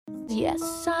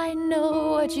Yes, I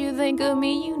know what you think of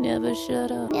me. You never shut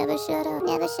up. Never shut up.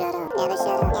 Never shut up. Never shut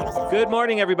up. Never shut up. Good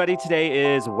morning, everybody.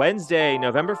 Today is Wednesday,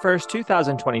 November 1st,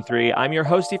 2023. I'm your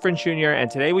host, Efren Jr., and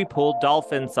today we pulled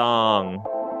Dolphin Song.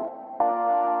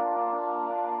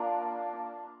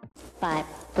 5,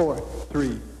 4,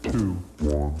 3, 2,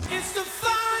 1. It's the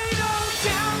final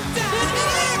countdown.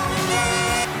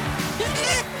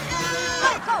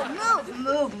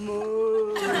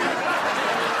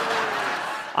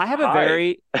 I have a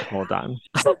very... Hold on.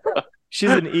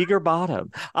 She's an eager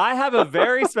bottom. I have a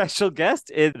very special guest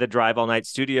in the Drive All Night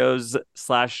Studios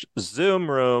 /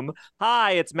 Zoom room.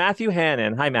 Hi, it's Matthew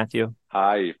Hannon. Hi, Matthew.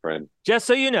 Hi, friend. Just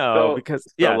so you know,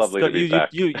 because yes, lovely to be back.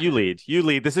 You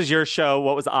lead. This is your show.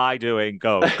 What was I doing?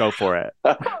 Go for it.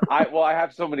 I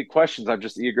have so many questions. I'm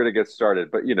just eager to get started.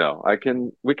 But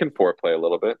we can foreplay a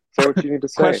little bit. Say what you need to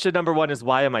say. Question number one is,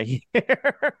 why am I here?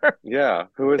 Yeah,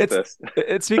 who is this?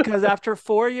 It's because after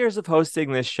 4 years of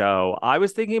hosting this show, I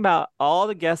was thinking about all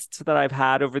the guests that I've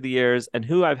had over the years and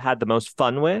who I've had the most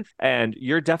fun with. And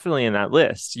you're definitely in that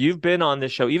list. You've been on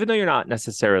this show, even though you're not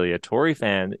necessarily a Tory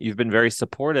fan, you've been very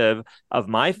supportive of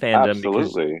my fandom.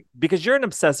 Absolutely. Because you're an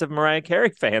obsessive Mariah Carey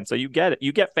fan, so you get it.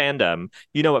 You get fandom.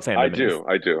 You know what fandom is.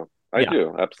 I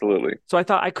do. Absolutely. So I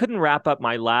thought I couldn't wrap up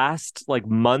my last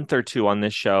month or two on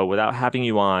this show without having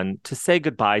you on to say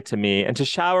goodbye to me and to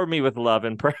shower me with love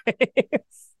and praise.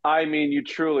 I mean, you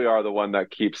truly are the one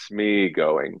that keeps me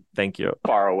going. Thank you.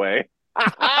 Far away.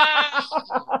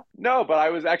 No, but I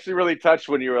was actually really touched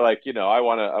when you were like, I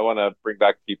want to bring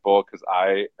back people because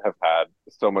I have had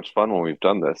so much fun when we've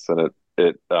done this, and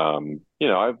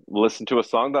I've listened to a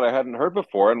song that I hadn't heard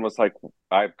before and was like,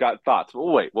 I've got thoughts.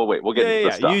 We'll wait. We'll get into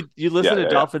the stuff. You listened to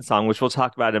Dolphin Song, which we'll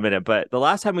talk about in a minute. But the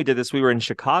last time we did this, we were in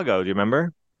Chicago. Do you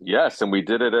remember? Yes, and we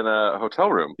did it in a hotel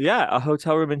room. Yeah, a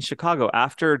hotel room in Chicago.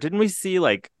 After, didn't we see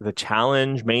the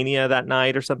Challenge Mania that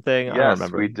night or something? Yes, I don't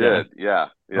remember. We did. Yeah.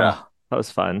 Oh, that was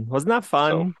fun. Wasn't that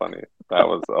fun? So funny. That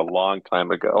was a long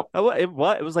time ago. It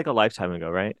was like a lifetime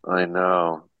ago, right? I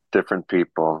know. Different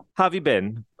people. How have you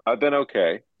been? I've been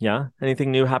okay. Yeah?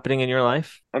 Anything new happening in your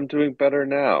life? I'm doing better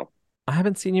now. I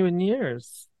haven't seen you in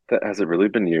years. Has it really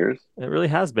been years? It really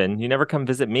has been. You never come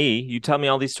visit me. You tell me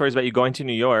all these stories about you going to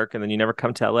New York, and then you never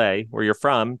come to LA, where you're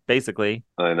from, basically.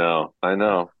 I know.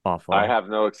 Awful. I have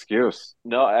no excuse.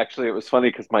 No, actually, it was funny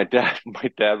because my dad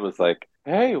was like,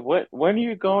 hey, when are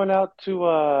you going out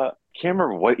to can't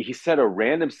remember what he said, a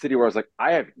random city where I was like,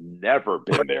 I have never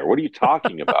been there. What are you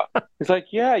talking about? He's like,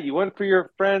 yeah, you went for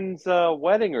your friend's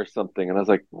wedding or something. And I was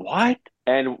like, what?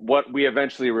 And what we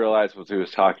eventually realized was he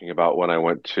was talking about when I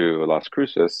went to Las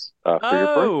Cruces for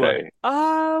your birthday.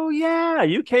 Oh, yeah.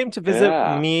 You came to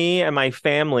visit me and my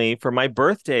family for my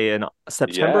birthday in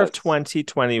September of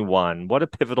 2021. What a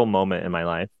pivotal moment in my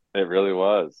life. It really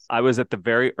was. I was at the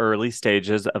very early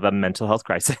stages of a mental health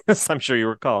crisis. I'm sure you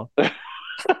recall.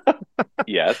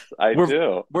 Yes, I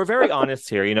do. We're very honest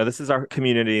here. This is our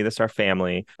community. This is our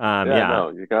family.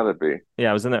 No, you gotta be. Yeah,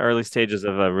 I was in the early stages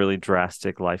of a really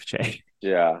drastic life change.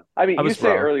 Yeah. I mean, you say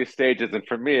early stages, and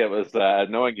for me, it was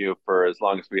knowing you for as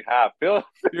long as we have. You're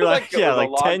like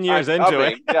 10 years into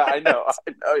it. Yeah, I know,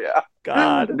 yeah.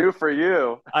 God. New for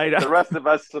you. I know. The rest of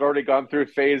us had already gone through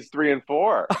phase 3 and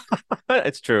 4.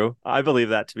 It's true. I believe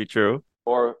that to be true.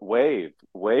 Or wave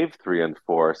 3 and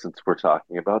 4, since we're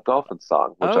talking about Dolphin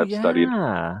Song, which I've studied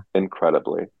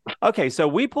incredibly. Okay, so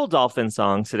we pulled Dolphin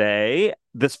Song today,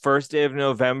 this first day of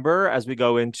November, as we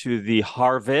go into the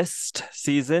harvest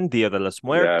season, Dia de los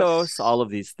Muertos, all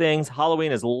of these things.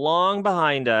 Halloween is long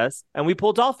behind us, and we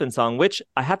pulled Dolphin Song, which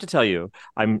I have to tell you,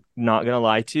 I'm not going to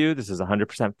lie to you, this is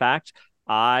 100% fact.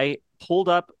 I pulled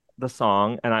up the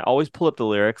song, and I always pull up the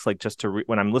lyrics, just to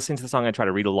when I'm listening to the song, I try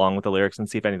to read along with the lyrics and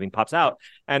see if anything pops out.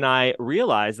 And I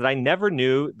realized that I never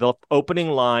knew the opening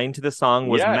line to the song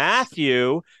was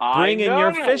Matthew, bring in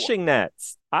your fishing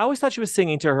nets. I always thought she was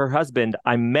singing to her husband,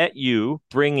 I met you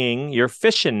bringing your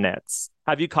fishing nets.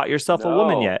 Have you caught yourself a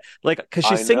woman yet? Because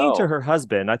she's singing to her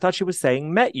husband. I thought she was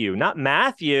saying met you, not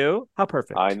Matthew. How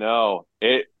perfect. I know.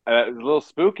 It was a little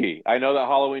spooky. I know that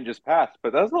Halloween just passed,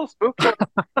 but that was a little spooky.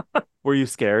 Were you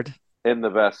scared? In the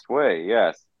best way,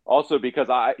 yes. Also, because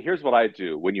here's what I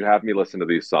do when you have me listen to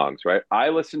these songs, right? I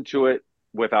listen to it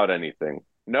without anything.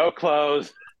 No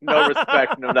clothes, no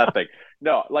respect, no nothing.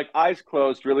 No, eyes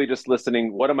closed, really just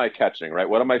listening. What am I catching, right?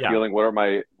 What am I feeling? What are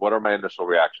my initial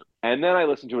reactions? And then I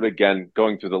listen to it again,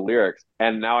 going through the lyrics.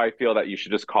 And now I feel that you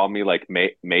should just call me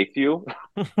Matthew.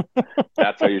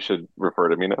 That's how you should refer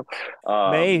to me now.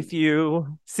 Matthew.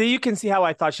 See, you can see how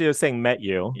I thought she was saying met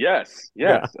you. Yes,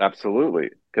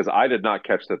 absolutely. Because I did not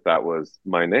catch that was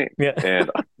my name. Yeah. And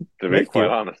To be quite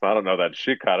honest, I don't know that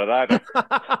she cut it either.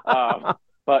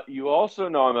 But you also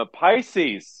know I'm a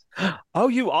Pisces. Oh,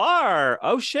 you are.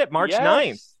 Oh shit, March Yes.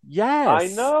 9th. Yes.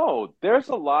 I know. There's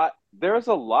a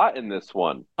lot in this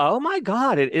one. Oh my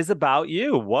God, it is about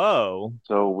you. Whoa.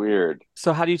 So weird.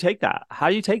 So how do you take that? How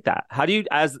do you,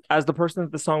 as the person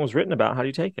that the song was written about, how do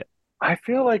you take it? I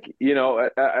feel like,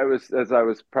 I was as I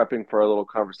was prepping for a little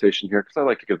conversation here, because I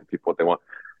like to give the people what they want.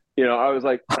 I was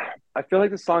like, I feel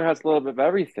like the song has a little bit of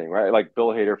everything, right? Like Bill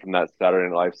Hader from that Saturday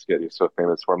Night Live skit he's so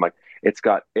famous for. I'm like, it's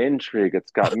got intrigue,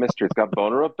 it's got mystery, it's got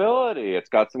vulnerability, it's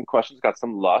got some questions, it's got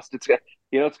some lust, it's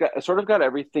sort of got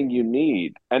everything you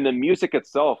need. And the music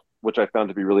itself, which I found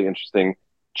to be really interesting,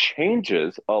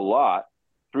 changes a lot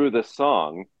through the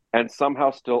song, and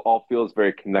somehow still all feels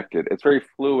very connected. It's very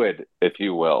fluid, if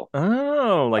you will.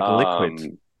 Oh, like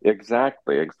liquid.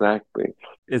 Exactly.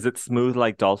 Is it smooth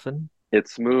like Dolphin?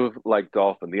 It's smooth like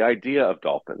Dolphin. The idea of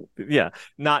Dolphin. Yeah,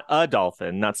 not a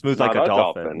dolphin, not smooth Not like a a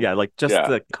dolphin. dolphin. Yeah, like just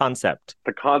the concept.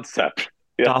 The concept.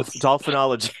 Yes.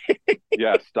 Dolphinology.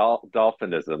 Yes,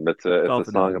 dolphinism. It's a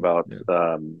song about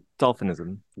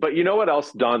dolphinism. But you know what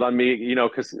else dawned on me?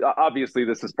 Because obviously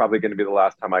this is probably going to be the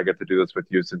last time I get to do this with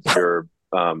you, since you're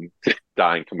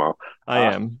dying tomorrow.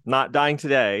 I am not dying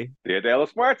today. Dia de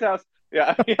los Muertos.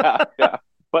 Yeah.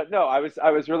 But no, I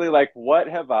was really like, what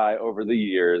have I over the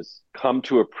years come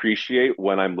to appreciate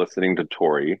when I'm listening to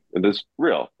Tori? And this is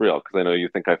real, because I know you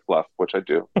think I fluff, which I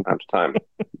do from time to time,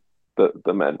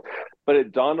 the men. But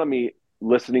it dawned on me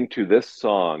listening to this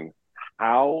song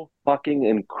how fucking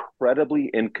incredibly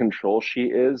in control she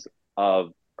is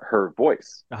of her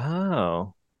voice.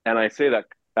 Oh. And I say that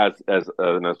as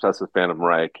an obsessive fan of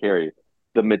Mariah Carey,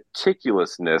 the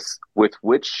meticulousness with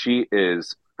which she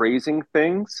is phrasing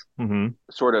things,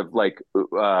 sort of like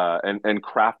and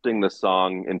crafting the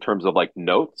song in terms of like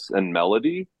notes and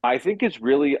melody, I think is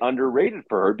really underrated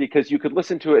for her, because you could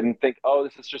listen to it and think, oh,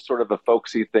 this is just sort of a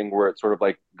folksy thing where it sort of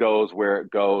like goes where it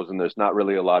goes and there's not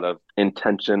really a lot of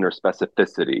intention or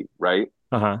specificity, right?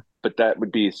 But that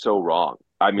would be so wrong.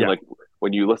 I mean, like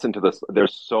when you listen to this,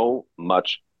 there's so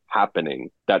much happening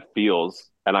that feels,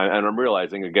 and I'm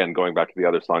realizing, again, going back to the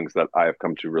other songs that I have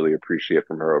come to really appreciate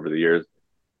from her over the years,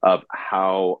 of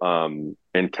how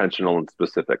intentional and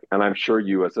specific. And I'm sure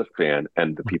you as a fan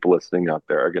and the people listening out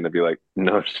there are going to be like,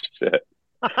 no shit.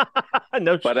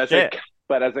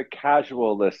 But as a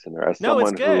casual listener, as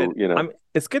someone who,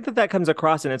 it's good that comes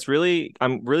across, and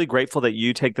I'm really grateful that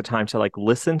you take the time to like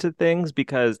listen to things,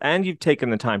 and you've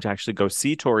taken the time to actually go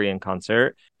see Tori in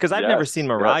concert, because I've never seen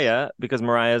Mariah, because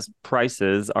Mariah's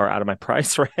prices are out of my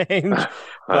price range.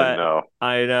 But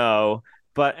I know.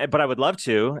 But I would love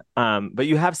to. But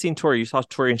you have seen Tori. You saw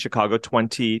Tori in Chicago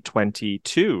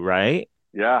 2022, right?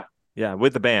 Yeah. Yeah,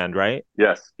 with the band, right?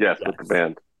 Yes, with the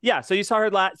band. Yeah, so you saw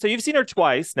her so you've seen her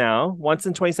twice now. Once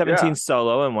in 2017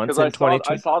 solo, and once in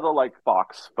 2020. I saw the like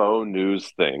Fox Faux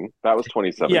News thing. That was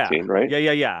 2017, right?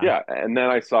 Yeah. Yeah, and then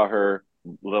I saw her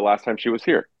the last time she was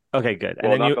here. Okay, good.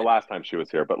 Well, and then not the last time she was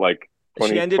here, but like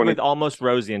she ended with Almost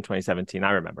Rosie in 2017,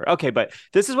 I remember. Okay, but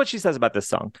this is what she says about this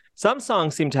song. Some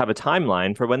songs seem to have a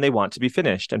timeline for when they want to be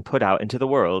finished and put out into the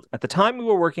world. At the time we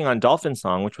were working on Dolphin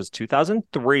Song, which was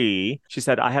 2003, she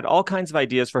said, I had all kinds of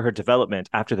ideas for her development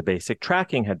after the basic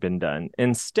tracking had been done.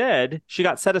 Instead, she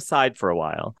got set aside for a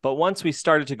while. But once we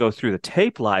started to go through the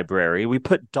tape library, we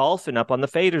put Dolphin up on the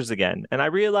faders again. And I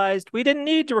realized we didn't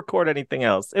need to record anything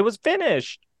else. It was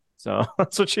finished. So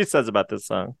that's what she says about this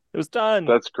song. It was done.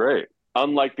 That's great.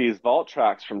 Unlike these vault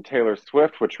tracks from Taylor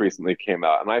Swift, which recently came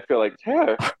out. And I feel like,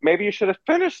 Taylor, maybe you should have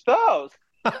finished those.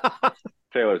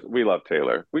 We love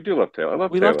Taylor. We do love Taylor.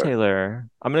 We love Taylor.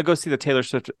 I'm going to go see the Taylor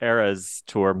Swift Eras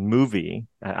Tour movie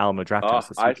at Alamo Drafthouse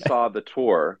this weekend. I saw the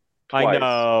tour twice. I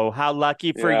know. How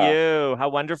lucky for you. How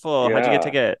wonderful. How'd you get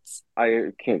tickets?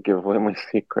 I can't give away my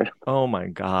secret. Oh, my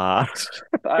gosh.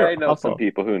 I know some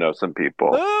people who know some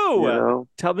people. Ooh!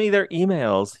 Tell me their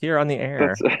emails here on the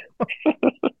air.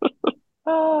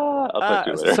 I'll talk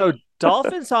to you later. So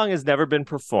Dolphin Song has never been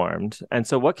performed. And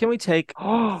so what can we take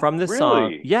from this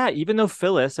song? Yeah, even though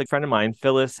Phyllis, a friend of mine,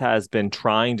 Phyllis has been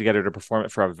trying to get her to perform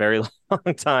it for a very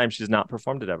long time. She's not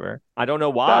performed it ever. I don't know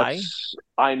why.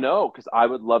 I know, because I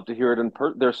would love to hear it in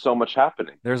person. There's so much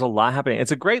happening. There's a lot happening.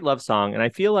 It's a great love song. And I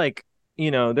feel like,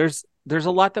 there's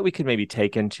a lot that we could maybe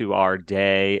take into our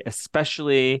day,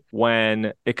 especially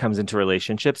when it comes into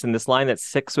relationships. And this line that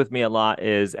sticks with me a lot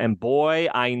is, and boy,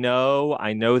 I know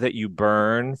that you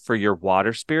burn for your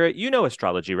water spirit. You know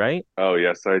astrology, right? Oh,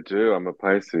 yes, I do. I'm a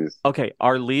Pisces. Okay.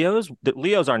 Are Leos?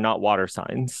 Leos are not water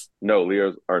signs. No,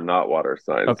 Leos are not water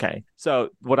signs. Okay. So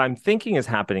what I'm thinking is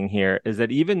happening here is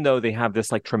that even though they have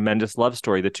this like tremendous love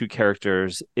story, the two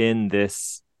characters in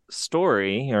this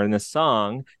story or in this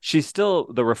song, she's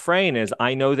still, the refrain is,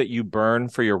 I know that you burn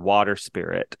for your water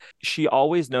spirit. She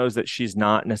always knows that she's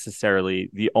not necessarily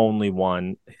the only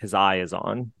one his eye is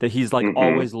on, that he's like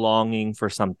always longing for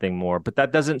something more. But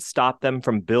that doesn't stop them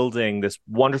from building this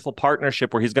wonderful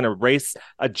partnership where he's going to race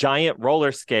a giant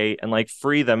roller skate and like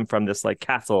free them from this like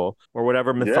castle or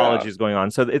whatever mythology is going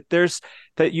on. So there's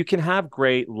that you can have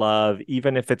great love,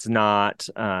 even if it's not,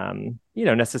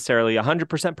 necessarily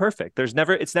 100% perfect. It's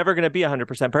never going to be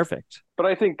 100% perfect. But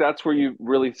I think that's where you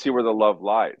really see where the love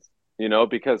lies,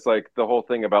 because like the whole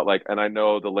thing about like, and I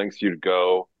know the lengths you'd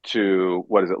go to,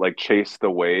 what is it, like chase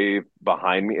the wave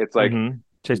behind me. It's like,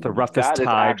 chase the roughest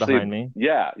tide behind me.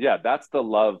 Yeah. That's the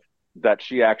love that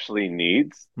she actually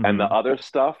needs. And the other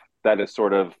stuff that is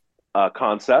sort of a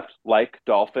concept like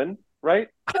Dolphin, right?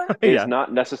 Is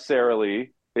not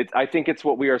necessarily, I think it's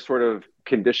what we are sort of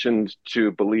conditioned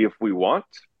to believe we want.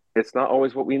 It's not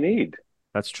always what we need.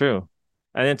 That's true.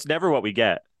 And it's never what we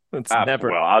get. It's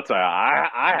never. Well, I'll tell you,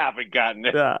 I haven't gotten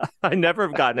it. Yeah, I never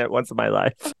have gotten it once in my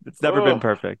life. It's never been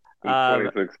perfect. In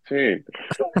 2016.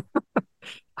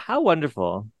 How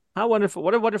wonderful. How wonderful.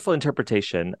 What a wonderful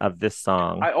interpretation of this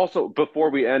song. I also, before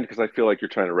we end, because I feel like you're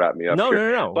trying to wrap me up. No.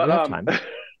 But, we have time.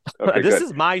 Okay, this good.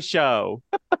 is my show.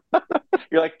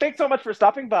 You're like, thanks so much for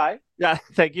stopping by. Yeah,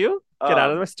 thank you. Get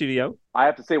out of the studio. I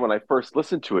have to say, when I first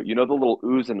listened to it, the little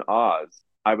oohs and ahs,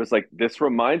 I was like, this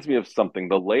reminds me of something.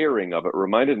 The layering of it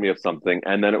reminded me of something.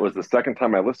 And then it was the second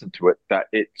time I listened to it that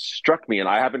it struck me. And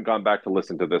I haven't gone back to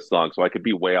listen to this song, so I could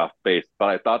be way off base. But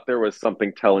I thought there was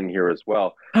something telling here as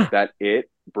well, that it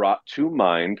brought to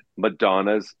mind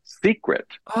Madonna's Secret.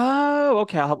 Oh,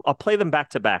 okay. I'll play them back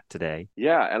to back today.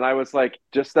 Yeah. And I was like,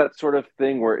 just that sort of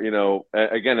thing where,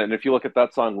 again, and if you look at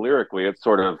that song lyrically, it's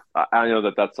sort of, I know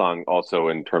that song also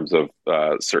in terms of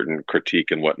certain critique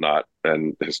and whatnot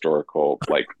and historical,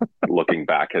 like looking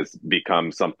back, has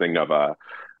become something of a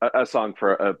song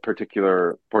for a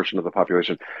particular portion of the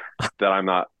population that I'm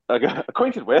not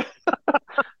acquainted with.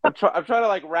 I'm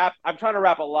trying to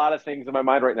wrap a lot of things in my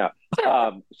mind right now.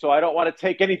 So I don't want to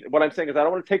take what I'm saying is I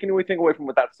don't want to take anything away from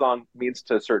what that song means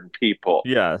to certain people.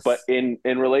 Yes. But in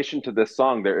relation to this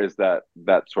song, there is that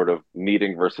sort of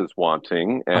needing versus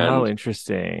wanting. And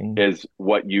interesting. Is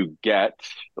what you get,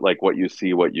 like what you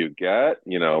see, what you get,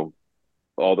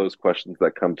 all those questions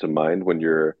that come to mind when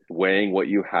you're weighing what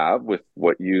you have with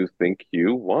what you think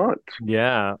you want.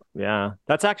 Yeah.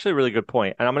 That's actually a really good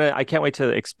point. And I can't wait to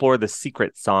explore the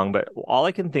Secret song, but all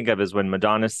I can think of is when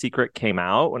Madonna's Secret came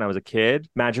out when I was a kid,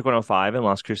 Magic 105 in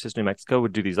Las Cruces, New Mexico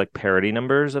would do these like parody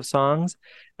numbers of songs.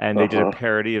 And they did a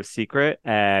parody of Secret,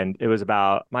 and it was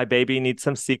about my baby needs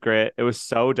some secret. It was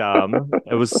so dumb.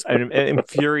 It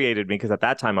infuriated me because at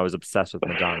that time I was obsessed with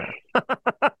Madonna.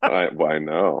 I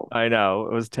know. I know.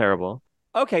 It was terrible.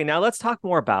 Okay, now let's talk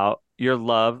more about your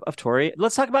love of Tori.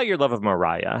 Let's talk about your love of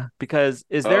Mariah, because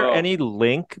is there any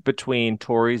link between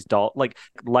Tori's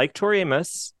like Tori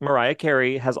Amos, Mariah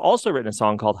Carey has also written a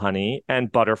song called Honey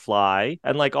and Butterfly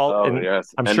and like all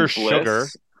yes. I'm and sure Bliss. Sugar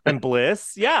and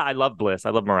Bliss. Yeah, I love Bliss. I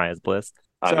love Mariah's Bliss.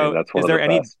 I mean, that's one of the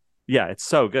best. Yeah, it's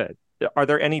so good. Are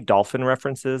there any Dolphin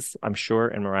references, I'm sure,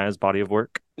 in Mariah's body of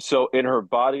work? So in her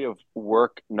body of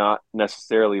work, not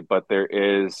necessarily, but there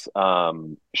is,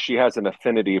 she has an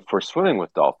affinity for swimming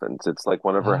with dolphins. It's like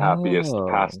one of her happiest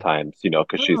pastimes,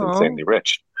 because she's insanely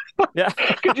rich. Yeah.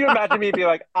 Could you imagine me being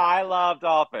like, I love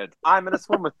dolphins. I'm going to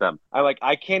swim with them.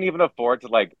 I can't even afford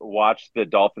to watch the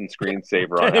dolphin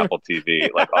screensaver on Apple TV,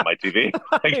 on my TV.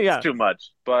 It's too much.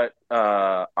 But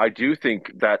I do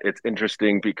think that it's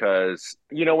interesting because,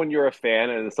 when you're a fan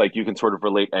and it's like you can sort of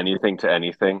relate anything to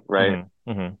anything, right?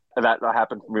 Mm-hmm. And that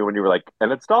happened for me when you were like,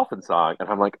 and it's Dolphin Song. And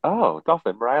I'm like, oh,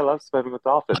 dolphin. Mariah loves swimming with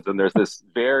dolphins. And there's this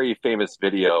very famous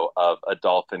video of a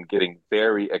dolphin getting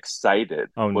very excited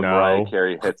when Mariah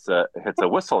Carey hits a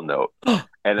whistle note.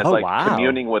 And it's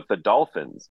communing with the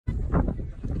dolphins.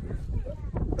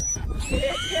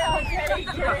 Yeah,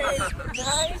 great.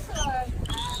 Nice one.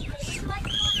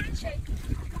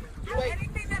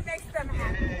 Anything that makes them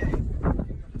happy.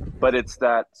 But it's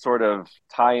that sort of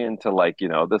tie into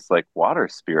this water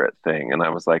spirit thing. And I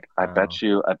was like, I bet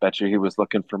you he was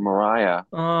looking for Mariah.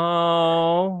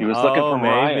 Oh, he was looking for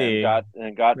Mariah maybe.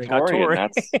 and got Tori.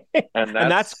 And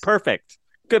that's perfect.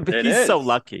 Good, but he's so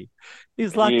lucky.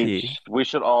 He's lucky. We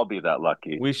should all be that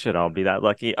lucky. We should all be that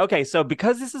lucky. Okay, so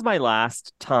because this is my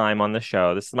last time on the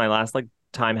show, this is my last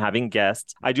time having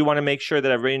guests. I do want to make sure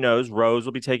that everybody knows Rose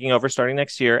will be taking over starting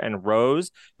next year, and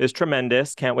Rose is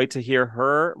tremendous. Can't wait to hear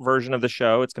her version of the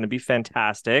show. It's going to be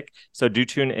fantastic. So do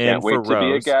tune in Can't for wait to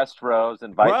Rose. be a guest, Rose.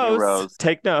 Invite me, Rose.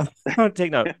 Take note.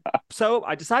 Take note. So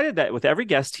I decided that with every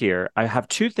guest here, I have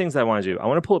two things I want to do. I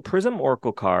want to pull a Prism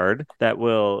Oracle card that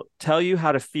will tell you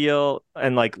how to feel,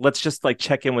 and like let's just like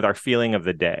check in with our feeling of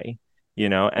the day.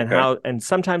 And how, and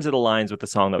sometimes it aligns with the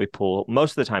song that we pull.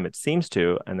 Most of the time it seems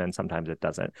to, and then sometimes it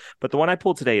doesn't. But the one I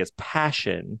pulled today is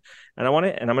Passion. And I'm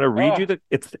going to read you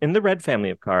it's in the red family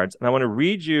of cards. And I want to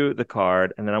read you the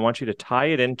card, and then I want you to tie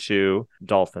it into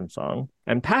Dolphin Song.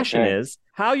 And passion is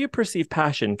how you perceive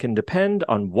passion can depend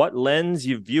on what lens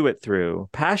you view it through.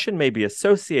 Passion may be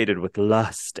associated with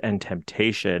lust and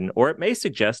temptation, or it may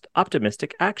suggest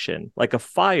optimistic action, like a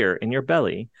fire in your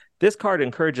belly. This card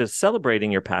encourages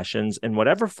celebrating your passions in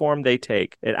whatever form they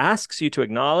take. It asks you to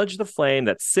acknowledge the flame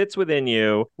that sits within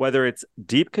you, whether it's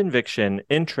deep conviction,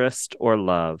 interest, or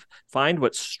love. Find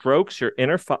what strokes your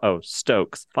inner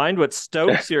stokes. Find what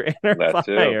stokes your inner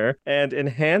fire and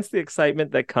enhance the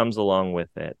excitement that comes along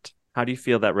with it. How do you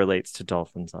feel that relates to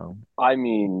Dolphin Song? I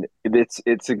mean,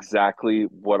 it's exactly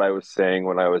what I was saying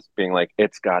when I was being like,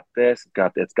 it's got this,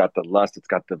 it's got the lust, it's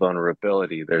got the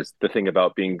vulnerability. There's the thing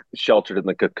about being sheltered in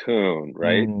the cocoon,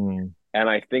 right? And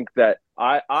I think that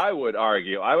I would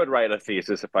argue, I would write a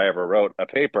thesis if I ever wrote a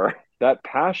paper, that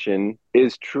passion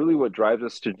is truly what drives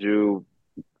us to do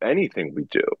anything we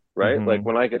do, right? Like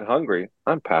when I get hungry,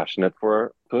 I'm passionate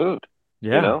for food.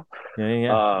 Yeah.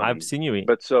 I've seen you eat.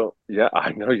 But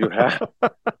I know you have.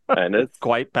 And it's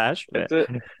quite passionate.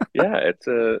 It's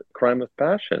a crime of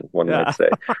passion, one might say.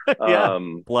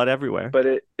 Blood everywhere. But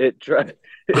it drives,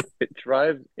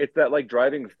 it's that like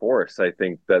driving force, I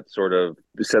think, that sort of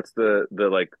sets the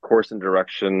like course and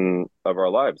direction of our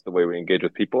lives, the way we engage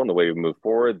with people and the way we move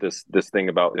forward. This thing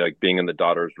about like being in the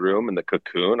daughter's room in the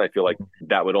cocoon, I feel like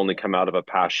that would only come out of a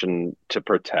passion to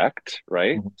protect,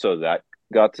 right? So that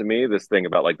got to me, this thing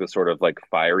about like the sort of like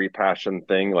fiery passion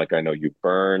thing, like I know you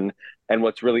burn. And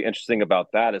what's really interesting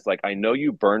about that is like I know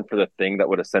you burn for the thing that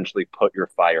would essentially put your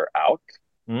fire out.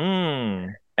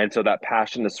 And so that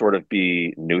passion to sort of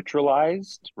be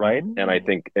neutralized, right? And I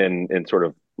think in sort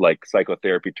of like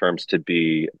psychotherapy terms, to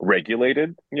be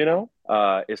regulated,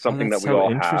 is something that we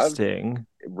all have.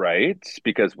 Right?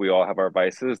 Because we all have our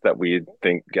vices that we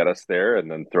think get us there and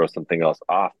then throw something else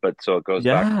off. But so it goes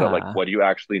back to like, what do you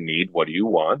actually need? What do you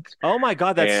want? Oh my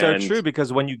God, that's so true.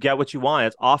 Because when you get what you want,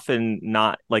 it's often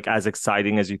not like as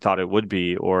exciting as you thought it would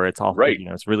be, or it's all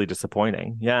it's really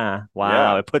disappointing. Yeah.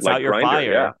 Wow. It puts like out your Grindr,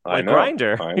 fire. Yeah. Like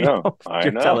Grindr. I know.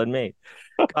 You're telling me.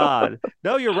 God.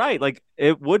 No, you're right. Like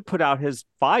it would put out his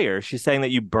fire. She's saying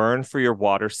that you burn for your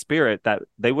water spirit, that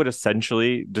they would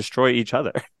essentially destroy each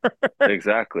other.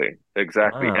 Exactly.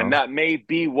 Wow. And that may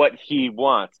be what he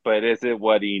wants, but is it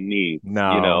what he needs?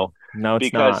 No, it's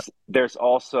because not. There's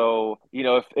also,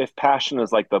 if passion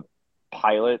is like the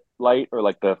pilot light or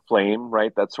like the flame,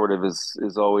 right? That sort of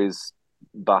is always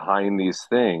behind these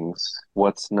things.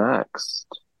 What's next?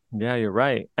 Yeah, you're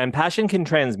right. And passion can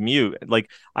transmute. Like,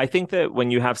 I think that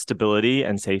when you have stability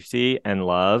and safety and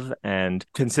love and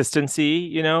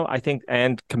consistency, I think,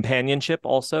 and companionship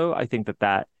also, I think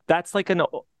that's like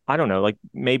I don't know, like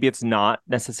maybe it's not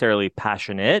necessarily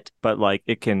passionate, but like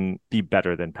it can be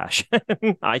better than passion.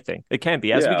 I think it can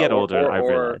be as we get older. I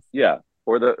realize. Yeah.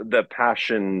 Or the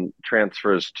passion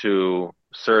transfers to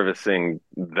servicing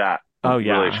that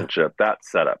relationship, that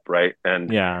setup, right?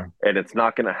 And it's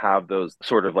not going to have those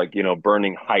sort of like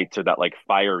burning heights or that like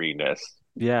fieriness.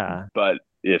 But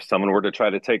if someone were to try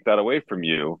to take that away from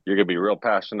you, you're gonna be real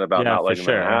passionate about not letting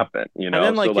that happen. And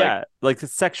then like the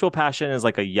sexual passion is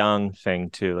like a young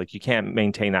thing too. Like you can't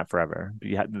maintain that forever.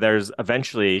 There's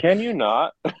eventually. Can you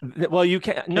not? Well, you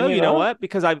can't. No, you know what?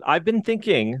 Because I've been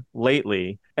thinking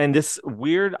lately, and this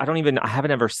weird, I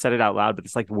haven't ever said it out loud, but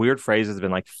this like weird phrase has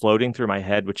been like floating through my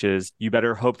head, which is you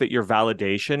better hope that your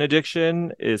validation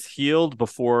addiction is healed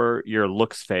before your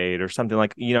looks fade or something,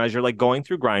 like, as you're like going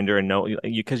through Grindr and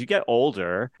because you get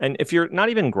older. And if you're not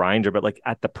even Grindr, but like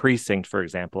at the precinct, for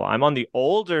example, I'm on the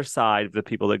older side of the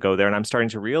people that go there, and I'm starting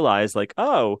to realize like,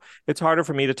 oh, it's harder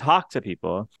for me to talk to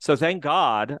people. So thank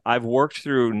God I've worked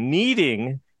through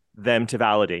needing them to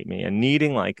validate me and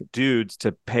needing like dudes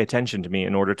to pay attention to me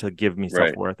in order to give me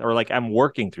self-worth, or like I'm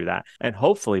working through that. And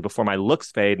hopefully before my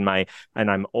looks fade and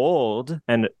I'm old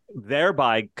and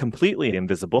thereby completely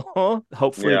invisible,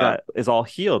 hopefully that is all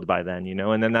healed by then,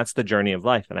 and then that's the journey of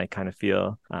life. And I kind of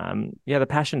feel the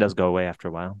passion does go away after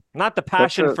a while. Not the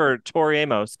passion for Tori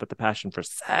Amos, but the passion for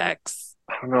sex.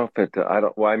 I don't know if it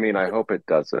I hope it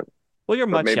doesn't. Well, you're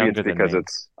But much maybe it's younger than because me.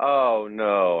 it's, oh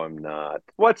no, I'm not.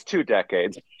 What's 2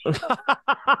 decades?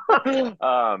 I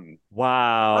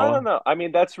Wow. don't know. I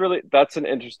mean, that's an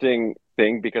interesting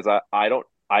thing because I don't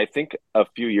I think a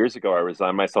few years ago I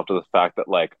resigned myself to the fact that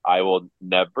like I will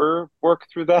never work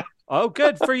through that. Oh,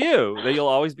 good for you. That you'll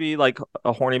always be like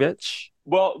a horny bitch.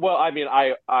 Well, I mean,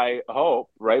 I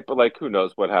hope, right? But like, who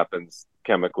knows what happens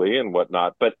chemically and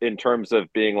whatnot. But in terms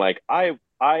of being like, I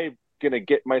gonna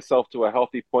get myself to a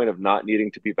healthy point of not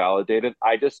needing to be validated.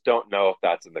 I just don't know if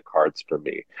that's in the cards for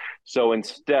me. So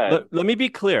instead, Let me be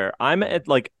clear. I'm at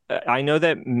like I know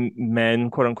that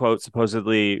men, quote unquote,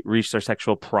 supposedly reach their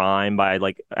sexual prime by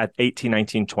like at 18,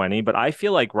 19, 20. But I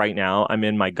feel like right now I'm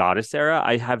in my goddess era.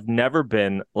 I have never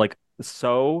been like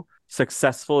so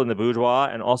successful in the boudoir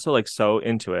and also like so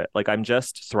into it. Like I'm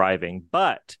just thriving.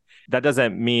 But that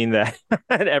doesn't mean that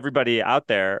everybody out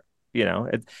there,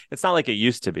 it's not like it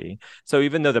used to be. So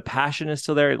even though the passion is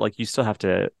still there, like you still have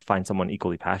to find someone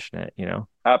equally passionate.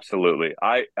 absolutely.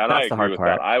 I That's the agree hard with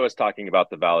that. part. I was talking about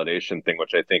the validation thing,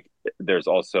 which I think there's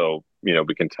also,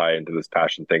 we can tie into this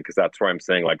passion thing because that's where I'm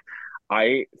saying like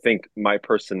I think my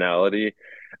personality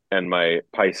and my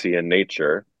Piscean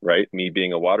nature, right? Me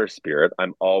being a water spirit,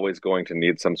 I'm always going to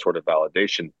need some sort of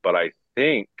validation. But I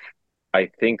think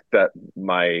that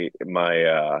my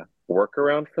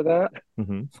workaround for that,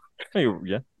 Mm-hmm.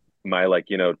 Yeah. my like,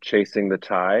 chasing the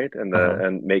tide and the Uh-huh.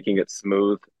 and making it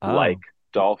smooth like Oh,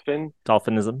 dolphin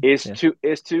dolphinism. is Yeah.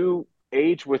 to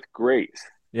age with grace,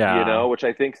 Yeah. which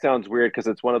I think sounds weird because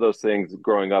it's one of those things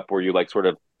growing up where you like sort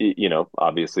of,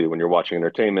 obviously when you're watching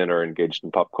entertainment or engaged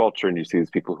in pop culture and you see these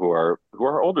people who are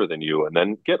older than you and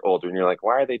then get older and you're like,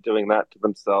 why are they doing that to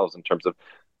themselves in terms of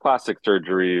plastic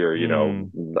surgery or,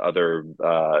 Mm, other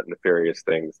nefarious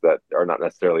things that are not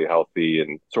necessarily healthy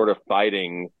and sort of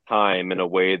fighting time in a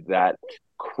way that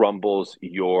crumbles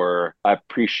your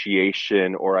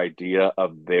appreciation or idea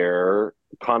of their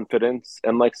confidence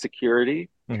and like security.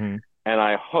 hmm And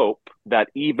I hope that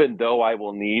even though I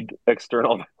will need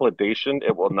external validation,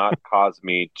 it will not cause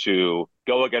me to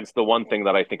go against the one thing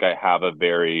that I think I have a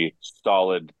very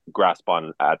solid grasp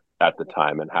on at the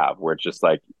time and have, where it's just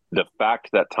like the fact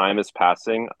that time is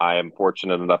passing, I am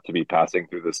fortunate enough to be passing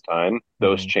through this time.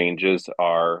 Those hmm changes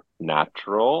are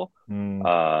natural. mm.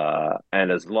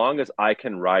 And as long as I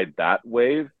can ride that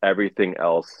wave, everything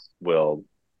else will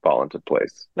fall into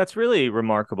place. That's really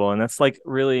remarkable. And that's like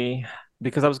really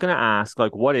because I was going to ask,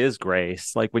 like, what is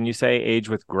grace? Like when you say age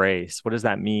with grace, what does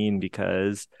that mean?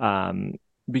 Because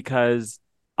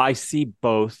I see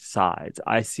both sides.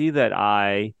 I see that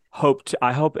I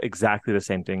hope exactly the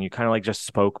same thing. You kind of like just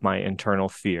spoke my internal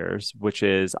fears, which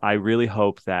is I really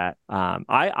hope that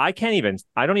I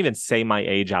don't even say my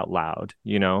age out loud.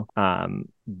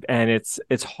 And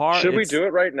it's hard. Should we do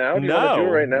it right now? Do you want to do it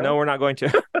No, right now? no, we're not going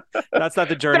to. That's not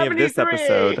the journey of this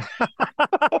 73. episode.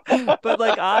 But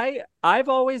like I've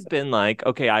always been like,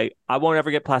 okay, I won't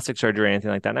ever get plastic surgery or anything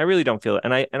like that. And I really don't feel it.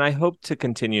 And I hope to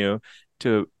continue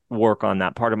to work on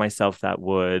that part of myself that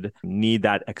would need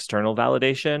that external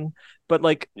validation. But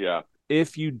like Yeah.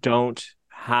 if you don't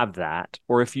have that,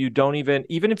 or if you don't even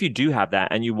if you do have that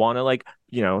and you want to like,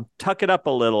 tuck it up a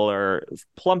little or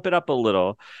plump it up a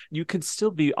little, you could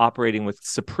still be operating with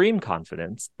supreme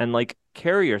confidence and like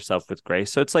carry yourself with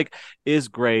grace. So it's like, is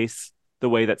grace the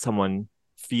way that someone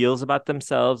feels about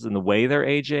themselves and the way they're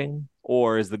aging,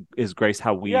 or is grace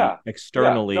how we Yeah. Yeah. No,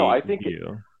 externally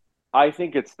view? I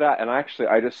think it's that. And actually,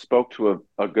 I just spoke to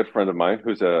a good friend of mine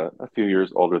who's a few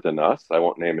years older than us. I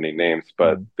won't name any names,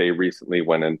 but Mm. they recently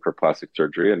went in for plastic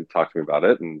surgery and talked to me about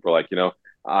it. And we're like,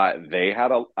 they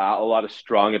had a lot of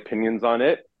strong opinions on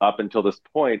it up until this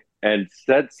point and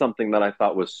said something that I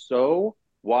thought was so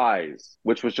wise,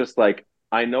 which was just like,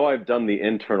 I know I've done the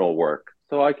internal work,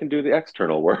 so I can do the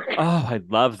external work. Oh, I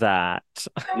love that.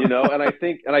 And I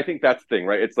think that's the thing,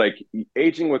 right? It's like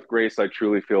aging with grace, I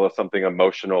truly feel is something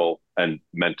emotional and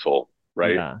mental,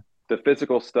 right? Yeah. The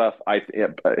physical stuff,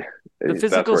 The that's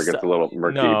physical where it gets stuff. a little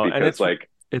murky No, and because like,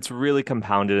 it's really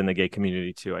compounded in the gay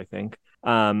community too, I think.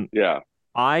 yeah,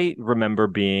 I remember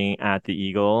being at the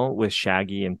Eagle with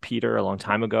Shaggy and Peter a long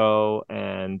time ago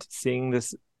and seeing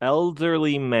this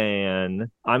elderly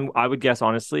man. I would guess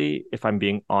honestly, if I'm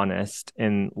being honest,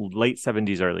 in late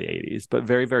 70s, early 80s, but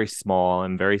very, very small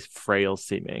and very frail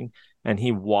seeming. And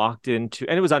he walked into,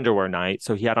 and it was underwear night,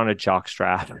 so he had on a jock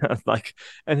strap, like,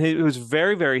 and he was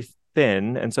very, very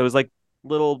thin, and so it was like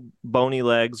little bony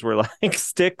legs were like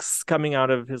sticks coming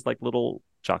out of his like little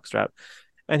jock strap.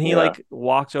 And he yeah, like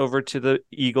walked over to the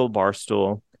Eagle bar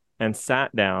stool and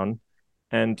sat down.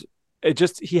 And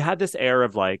he had this air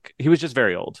of like, he was just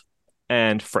very old.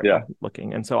 and frail Yeah.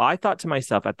 looking. And so I thought to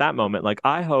myself at that moment, like,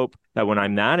 I hope that when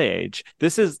I'm that age,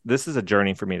 this is a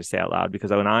journey for me to say out loud,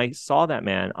 because when I saw that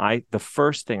man, the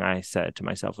first thing I said to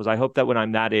myself was, I hope that when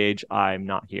I'm that age, I'm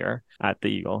not here at the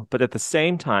Eagle. But at the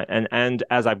same time, and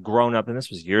as I've grown up, and this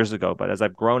was years ago, but as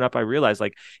I've grown up, I realized,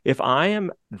 like, if I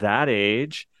am that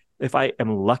age, if I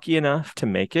am lucky enough to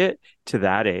make it to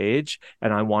that age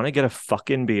and I want to get a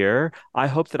fucking beer, I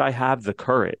hope that I have the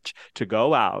courage to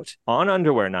go out on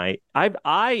underwear night.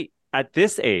 I at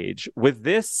this age, with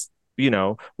this,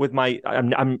 with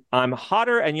I'm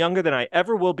hotter and younger than I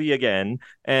ever will be again,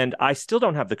 and I still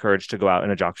don't have the courage to go out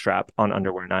in a jockstrap on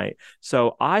underwear night.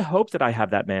 So I hope that I have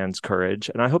that man's courage,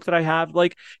 and I hope that I have,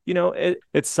 like,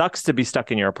 it sucks to be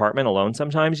stuck in your apartment alone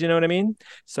sometimes, you know what I mean?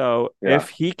 So if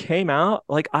he came out,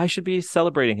 like, I should be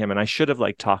celebrating him, and I should have,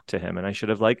 like, talked to him, and I should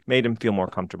have, like, made him feel more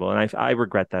comfortable. And I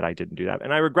regret that I didn't do that,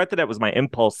 and I regret that it was my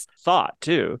impulse thought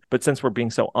too. But since we're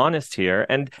being so honest here,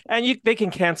 and they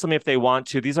can cancel me if they want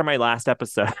to. These are my last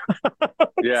episode.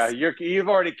 Yeah, you've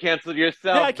already canceled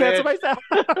yourself. Yeah, I canceled myself.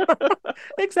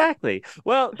 Exactly.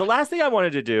 Well, the last thing I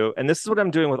wanted to do, and this is what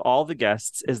I'm doing with all the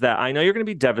guests, is that I know you're going to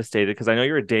be devastated, because I know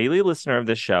you're a daily listener of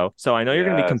this show. So I know you're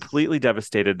going to be completely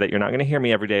devastated that you're not going to hear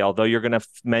me every day, although you're going to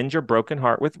mend your broken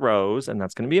heart with Rose, and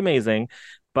that's going to be amazing.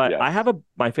 But I have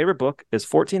my favorite book is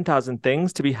 14,000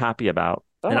 Things to Be Happy About.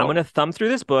 And I'm going to thumb through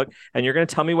this book, and you're going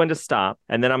to tell me when to stop.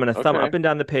 And then I'm going to thumb up and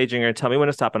down the page, and you're going to tell me when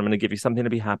to stop. And I'm going to give you something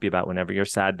to be happy about whenever you're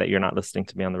sad that you're not listening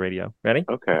to me on the radio. Ready?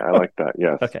 Okay, I like that.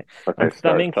 Yes. Okay. I'm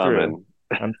thumbing through.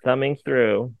 I'm thumbing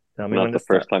through. Tell me Not when the to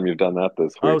first stop. time you've done that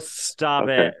this week. Oh, stop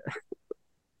it.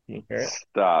 Can you hear it?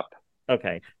 Stop.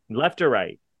 Okay. Left or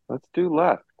right? Let's do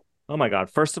left. Oh my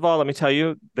God. First of all, let me tell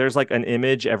you, there's like an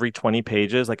image every 20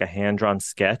 pages, like a hand-drawn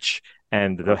sketch.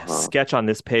 And the sketch on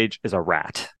this page is a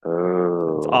rat.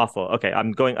 Oh. It's awful. Okay,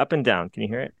 I'm going up and down. Can you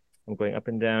hear it? I'm going up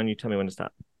and down. You tell me when to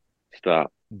stop.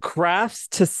 Stop. Crafts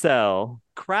to sell,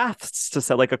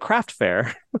 like a craft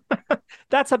fair.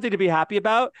 That's something to be happy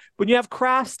about. When you have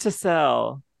crafts to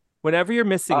sell, whenever you're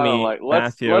missing me,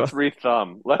 Matthew. Let's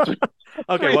re-thumb.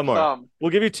 Okay, one more.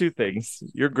 We'll give you two things.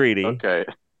 You're greedy. Okay.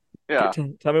 Yeah.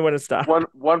 Tell me when to stop.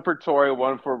 One for Tori,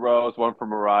 one for Rose, one for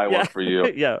Mariah, one for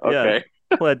you. Yeah. Okay.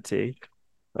 Yeah. Plenty.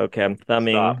 Okay, I'm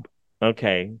thumbing. Stop.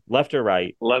 Okay, left or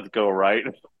right? Let's go right.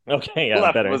 Okay, yeah,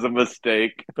 left better. was a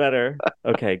mistake. Better.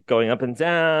 Okay, going up and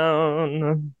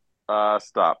down.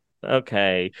 Stop.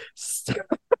 Okay.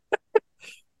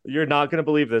 You're not going to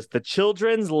believe this. The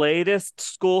children's latest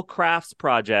school crafts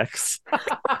projects.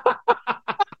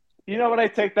 You know what I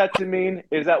take that to mean?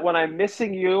 Is that when I'm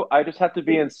missing you, I just have to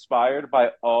be inspired by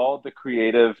all the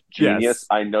creative genius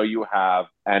I know you have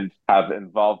and have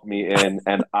involved me in,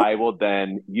 and I will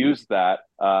then use that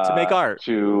to make art,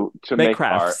 to make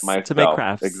crafts, art myself. To make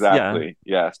crafts. Exactly.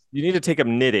 Yeah. Yes. You need to take up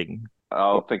knitting.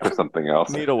 I'll think of something else.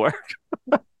 Needlework.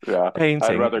 Yeah. Painting.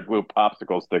 I'd rather glue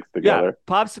popsicle sticks together.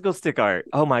 Yeah, popsicle stick art.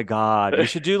 Oh my God. You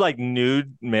should do like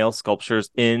nude male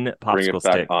sculptures in popsicle Bring it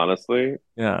back, stick. honestly.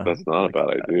 Yeah. That's not a bad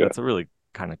idea. That's a really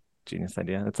kind of genius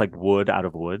idea. It's like wood out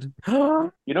of wood.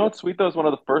 You know what's sweet though is one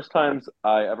of the first times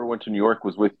I ever went to New York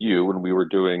was with you when we were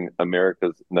doing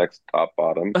America's Next Top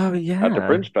Bottom at the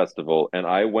Fringe Festival. And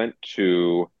I went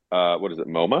to what is it,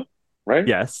 MoMA? Right?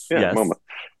 Yes. Yeah, yes. MoMA.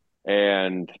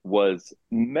 And was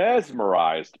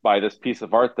mesmerized by this piece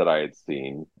of art that I had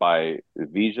seen by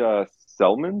Vija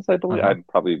Selmans, I believe. I'm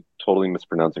probably totally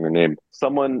mispronouncing her name.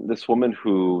 This woman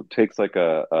who takes like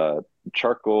a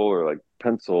charcoal or like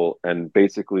pencil and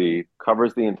basically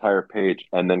covers the entire page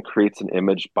and then creates an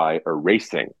image by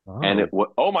erasing. And it was,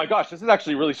 oh my gosh, this is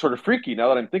actually really sort of freaky now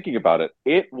that I'm thinking about it.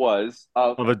 It was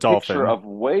a dolphin. Picture of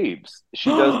waves.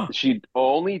 She doesn't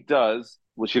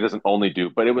only do,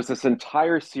 but it was this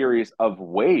entire series of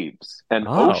waves and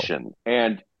ocean.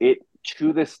 And it,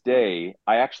 to this day,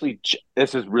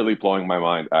 this is really blowing my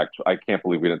mind, actually. I can't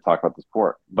believe we didn't talk about this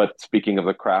before. But speaking of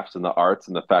the crafts and the arts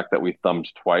and the fact that we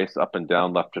thumbed twice, up and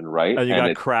down, left and right. Oh, you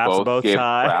got crafts both times?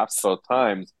 Crafts both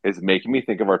times is making me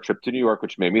think of our trip to New York,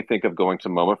 which made me think of going to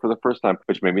MoMA for the first time,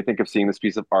 which made me think of seeing this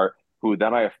piece of art, who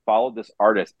then I have followed this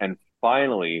artist and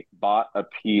finally bought a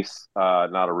piece,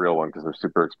 not a real one because they're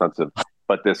super expensive,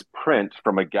 but this print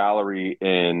from a gallery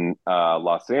in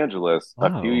Los Angeles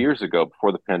a few years ago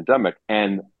before the pandemic.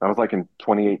 And I was like in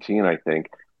 2018, I think.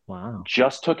 Wow.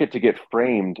 Just took it to get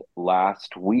framed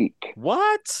last week.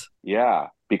 What? Yeah,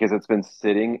 because it's been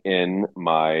sitting in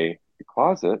my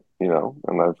closet,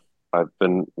 and I've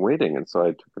been waiting. And so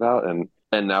I took it out and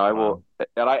now I will.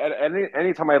 And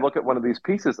anytime I look at one of these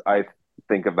pieces, I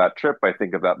think of that trip. I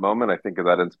think of that moment. I think of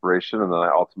that inspiration. And then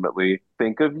I ultimately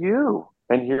think of you.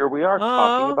 And here we are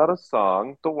talking about a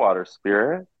song, The Water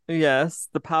Spirit. Yes,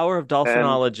 the power of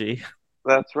dolphinology.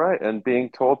 That's right. And being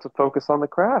told to focus on the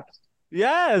crafts.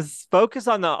 Yes, focus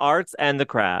on the arts and the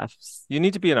crafts. You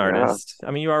need to be an artist. Yes.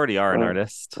 I mean, you already are an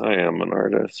artist. I am an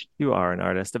artist. You are an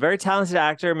artist. A very talented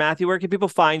actor. Matthew, where can people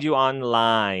find you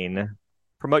online?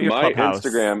 Promote your My clubhouse.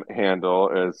 Instagram handle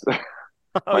is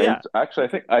Oh, yeah. actually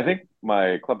I think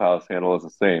my clubhouse handle is the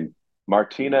same.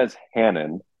 Martinez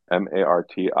Hannon,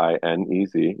 Martinez.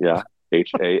 Yeah.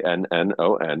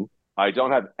 Hannon. I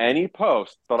don't have any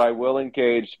posts, but I will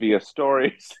engage via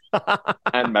stories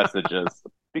and messages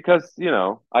because,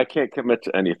 I can't commit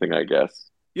to anything, I guess.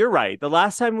 You're right. The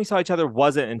last time we saw each other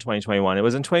wasn't in 2021. It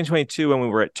was in 2022 when we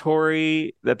were at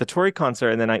the Tory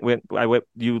concert, and then I went.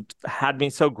 You had me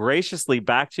so graciously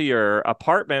back to your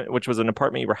apartment, which was an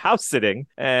apartment you were house sitting,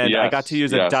 and I got to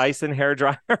use a Dyson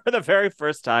hairdryer for the very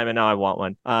first time, and now I want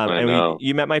one. I know.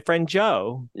 You met my friend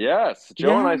Joe. Yes,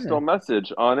 Joe and I still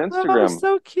message on Instagram. Oh,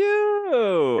 so cute!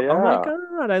 Yeah. Oh my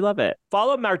God, I love it.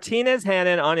 Follow Martinez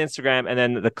Hannon on Instagram, and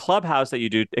then the clubhouse that you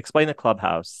do. Explain the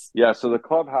clubhouse. Yeah, so the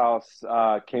clubhouse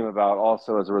came about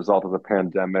also as a result of the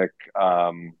pandemic.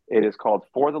 It is called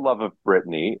For the Love of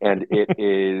Britney, and it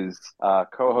is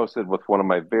co-hosted with one of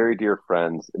my very dear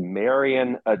friends,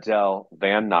 Marian Adele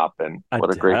Van Noppen.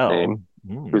 What a great name.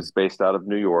 Who's based out of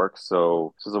New York.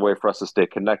 So this is a way for us to stay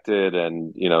connected.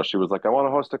 And, she was like, I want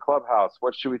to host a clubhouse.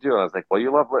 What should we do? And I was like, well,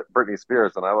 you love Britney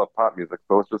Spears and I love pop music.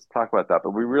 So let's just talk about that.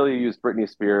 But we really use Britney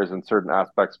Spears and certain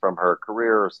aspects from her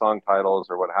career or song titles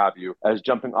or what have you as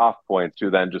jumping off points to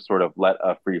then just sort of let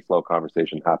a free flow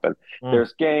conversation happen.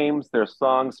 There's games, there's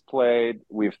songs played.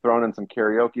 We've thrown in some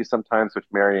karaoke sometimes, which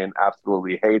Marian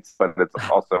absolutely hates, but it's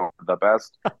also the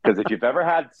best. Because if you've ever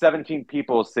had 17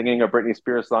 people singing a Britney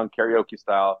Spears song karaoke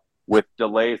style with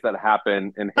delays that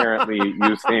happen inherently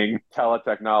using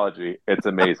teletechnology, it's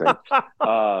amazing.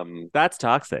 That's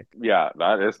toxic. Yeah,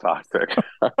 that is toxic.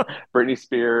 Britney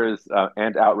Spears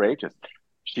and outrageous.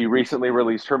 She recently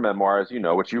released her memoirs,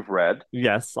 which you've read.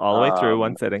 Yes, all the way through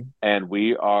one sitting. And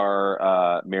we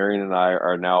are, Marian and I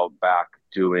are now back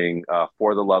doing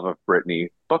For the Love of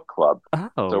Britney book club.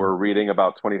 Oh. So we're reading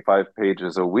about 25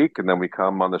 pages a week, and then we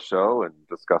come on the show and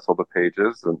discuss all the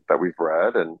pages that we've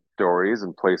read and stories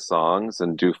and play songs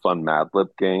and do fun Mad Lib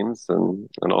games and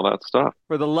all that stuff.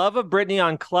 For the Love of Britney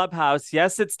on Clubhouse.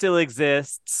 Yes, it still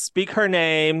exists. Speak her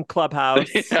name, Clubhouse.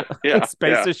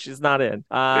 Spaces she's not in.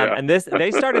 And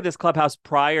they started this Clubhouse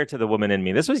prior to The Woman in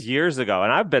Me. This was years ago,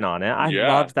 and I've been on it. I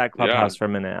loved that Clubhouse for a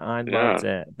minute. I loved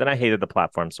it. Then I hated the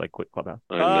platform, so I quit Clubhouse.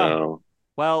 I know.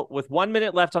 Well, with 1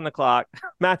 minute left on the clock,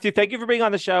 Matthew, thank you for being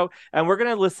on the show. And we're going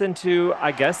to listen to,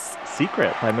 I guess,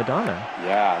 Secret by Madonna.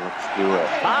 Yeah, let's do it.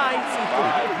 Bye.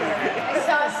 I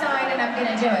saw a sign and I'm going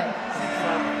to do it.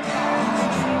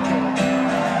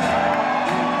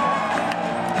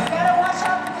 Gotta watch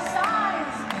out for the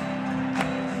signs.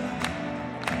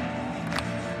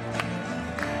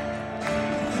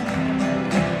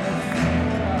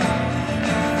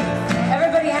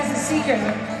 Everybody has a secret,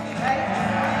 right?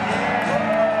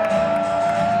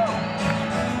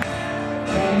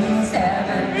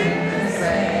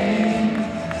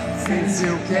 Since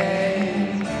you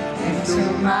came into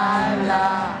my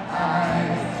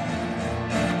life,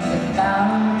 you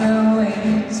found a way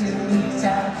to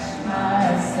touch my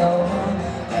soul,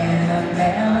 and I'm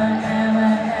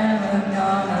never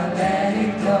gonna let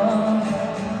it go.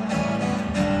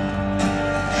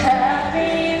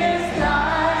 Happiness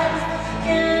lies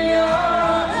in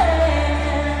your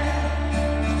hand.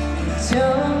 It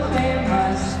took me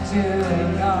much too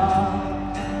long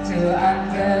to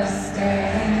understand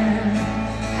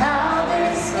how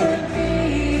this could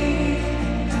be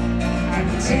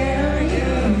until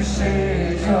you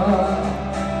shared your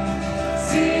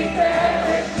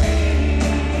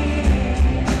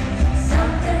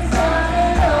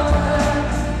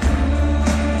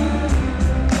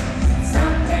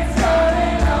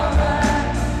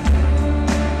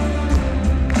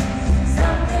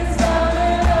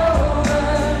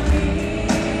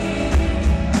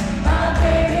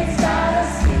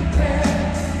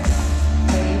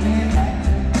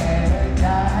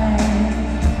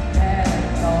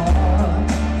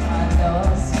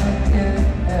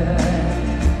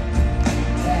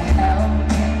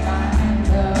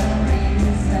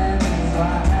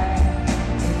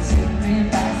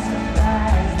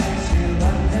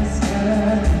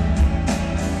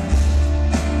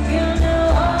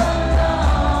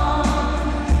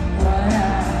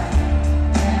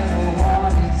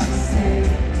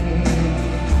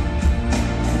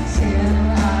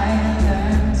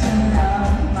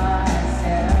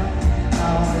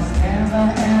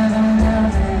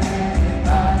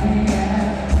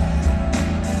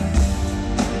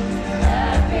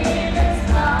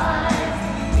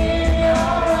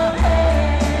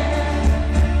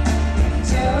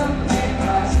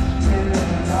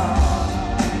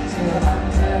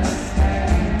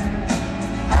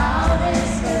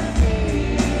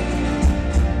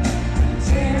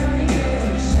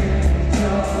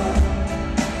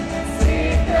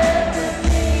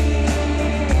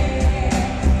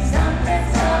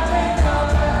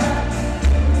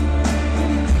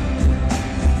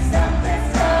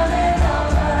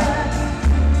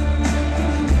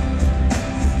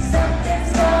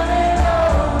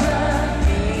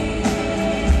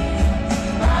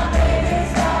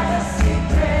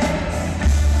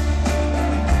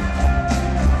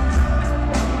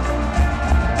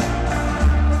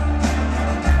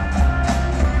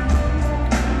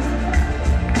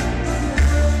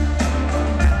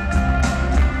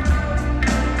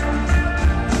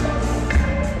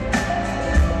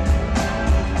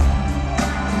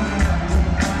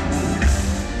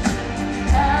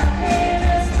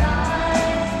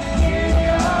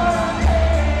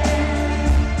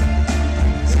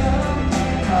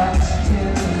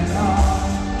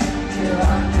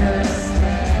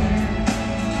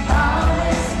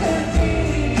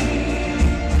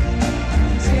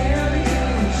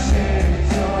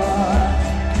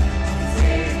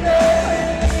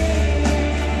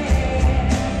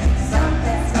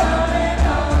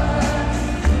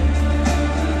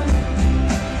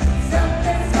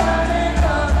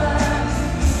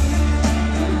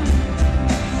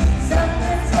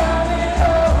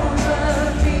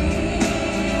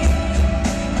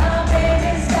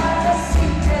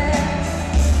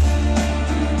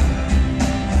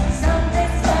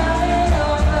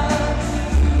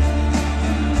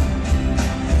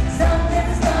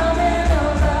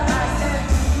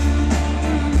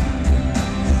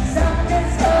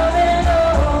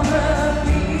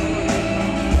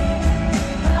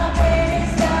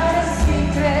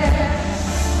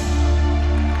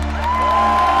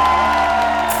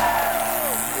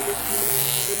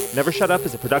Never Shut Up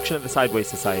is a production of the Sideways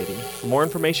Society. For more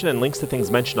information and links to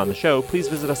things mentioned on the show, please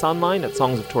visit us online at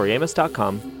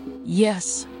songsoftoriamos.com.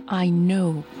 Yes, I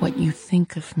know what you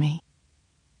think of me.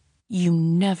 You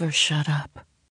never shut up.